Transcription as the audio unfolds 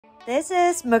This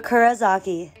is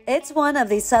Makurazaki. It's one of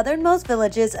the southernmost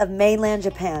villages of mainland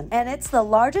Japan, and it's the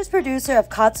largest producer of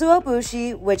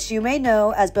katsuobushi, which you may know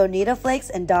as Bonito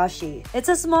flakes and Dashi. It's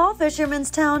a small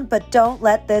fisherman's town, but don't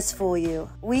let this fool you.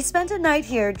 We spent a night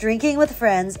here drinking with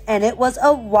friends, and it was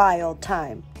a wild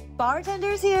time.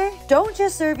 Bartenders here don't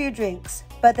just serve you drinks,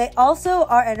 but they also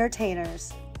are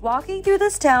entertainers. Walking through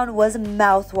this town was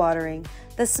mouth-watering.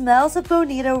 The smells of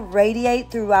Bonito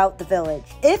radiate throughout the village.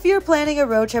 If you're planning a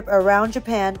road trip around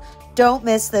Japan, don't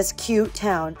miss this cute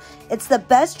town. It's the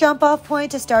best jump-off point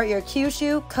to start your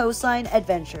Kyushu coastline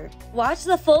adventure. Watch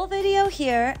the full video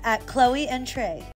here at Chloe and Trey.